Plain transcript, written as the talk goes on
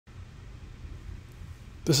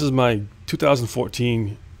This is my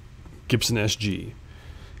 2014 Gibson SG,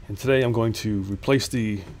 and today I'm going to replace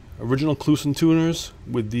the original Kluson tuners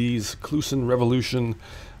with these Kluson Revolution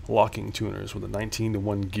locking tuners with a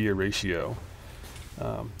 19:1 gear ratio.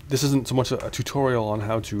 This isn't so much a tutorial on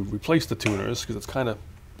how to replace the tuners, because it's kind of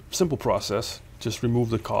a simple process. Just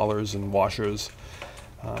remove the collars and washers,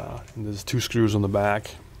 and there's 2 screws on the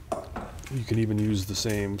back. You can even use the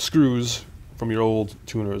same screws from your old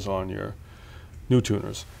tuners on your new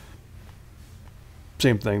tuners.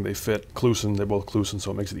 Same thing, they fit Kluson, they're both Kluson,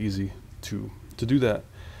 so it makes it easy to do that.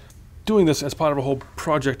 Doing this as part of a whole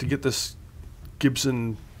project to get this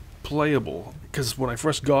Gibson playable, because when I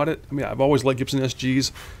first got it, I mean, I've always liked Gibson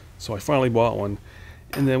SGs, so I finally bought one,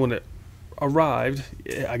 and then when it arrived,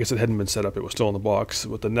 I guess it hadn't been set up, it was still in the box,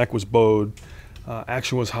 but the neck was bowed,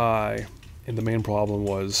 action was high, and the main problem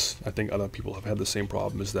was, I think other people have had the same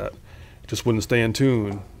problem, is that it just wouldn't stay in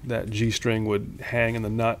tune. That G string would hang in the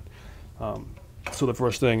nut. So the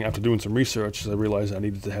first thing, after doing some research, is I realized I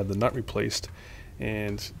needed to have the nut replaced.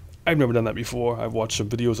 And I've never done that before. I've watched some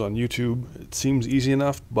videos on YouTube. It seems easy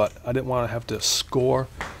enough, but I didn't want to have to score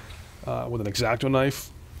with an X-Acto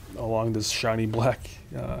knife along this shiny black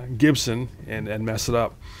Gibson and mess it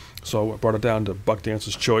up. So I brought it down to Buck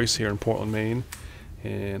Dancer's Choice here in Portland, Maine.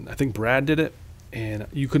 And I think Brad did it, and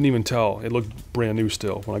you couldn't even tell. It looked brand new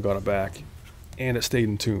still when I got it back, and it stayed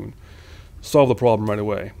in tune. Solved the problem right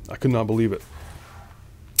away. I could not believe it.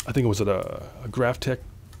 I think it was a Graph Tech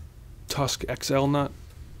Tusq XL nut.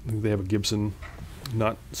 I think they have a Gibson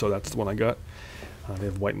nut, so that's the one I got. They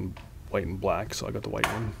have white and black, so I got the white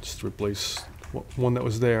one just to replace one that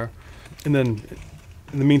was there. And then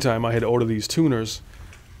in the meantime, I had to order these tuners.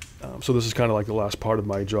 So this is kind of like the last part of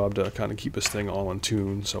my job to kind of keep this thing all in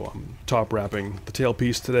tune. So I'm top wrapping the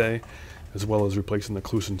tailpiece today, as well as replacing the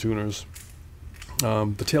Kluson tuners.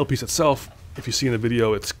 The tailpiece itself, if you see in the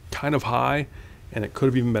video, it's kind of high, and it could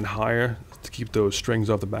have even been higher to keep those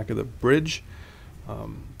strings off the back of the bridge.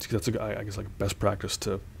 That's I guess like best practice,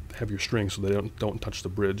 to have your strings so they don't touch the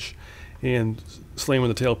bridge. And slamming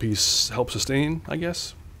the tailpiece helps sustain, I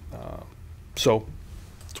guess. So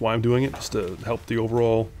that's why I'm doing it, just to help the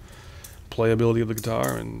overall playability of the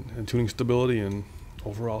guitar and tuning stability and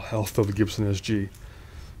overall health of the Gibson SG.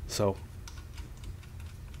 So,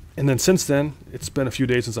 and then since then, it's been a few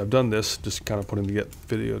days since I've done this, just kind of putting the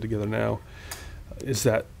video together now, is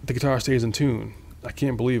that the guitar stays in tune. I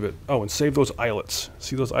can't believe it. Oh, and save those eyelets.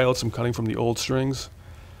 See those eyelets I'm cutting from the old strings?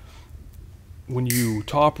 When you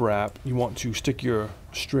top wrap, you want to stick your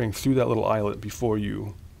string through that little eyelet before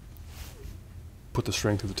you put the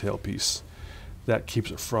string through the tailpiece. That keeps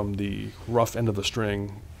it from the rough end of the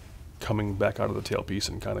string coming back out of the tailpiece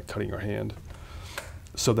and kind of cutting your hand.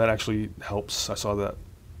 So that actually helps. I saw that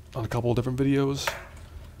on a couple of different videos.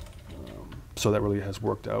 So that really has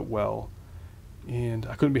worked out well. And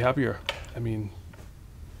I couldn't be happier. I mean,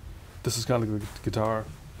 this is kind of the guitar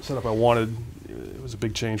setup I wanted. It was a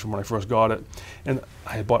big change from when I first got it. And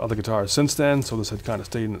I had bought other guitars since then, so this had kind of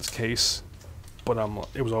stayed in its case. But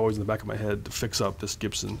it was always in the back of my head to fix up this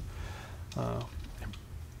Gibson.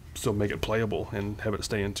 So make it playable and have it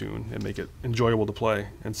stay in tune and make it enjoyable to play.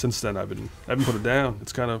 And since then, I haven't put it down.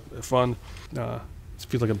 It's kind of fun. It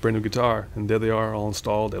feels like a brand new guitar, and there they are, all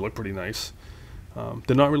installed. They look pretty nice.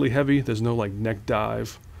 They're not really heavy. There's no like neck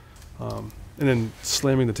dive. And then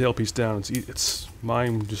slamming the tailpiece down, it's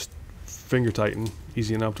mine just finger tighten,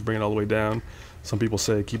 easy enough to bring it all the way down. Some people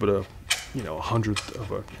say keep it a 100th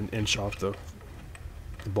of an inch off the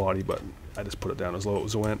body, but I just put it down as low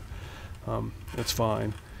as it went. It's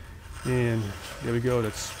fine. And there we go.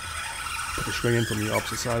 Let's put the string in from the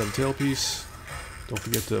opposite side of the tailpiece. Don't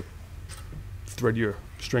forget to thread your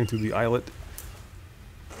string through the eyelet.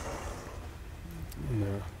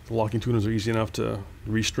 And, the locking tuners are easy enough to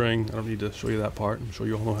restring. I don't need to show you that part. I'm sure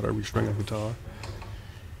you all know how to restring a guitar.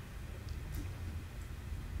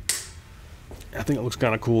 I think it looks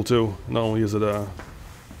kind of cool too. Not only is it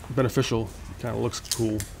beneficial, it kind of looks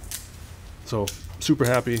cool. So super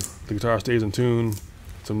happy. The guitar stays in tune.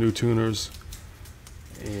 Some new tuners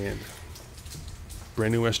and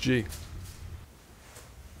brand new SG.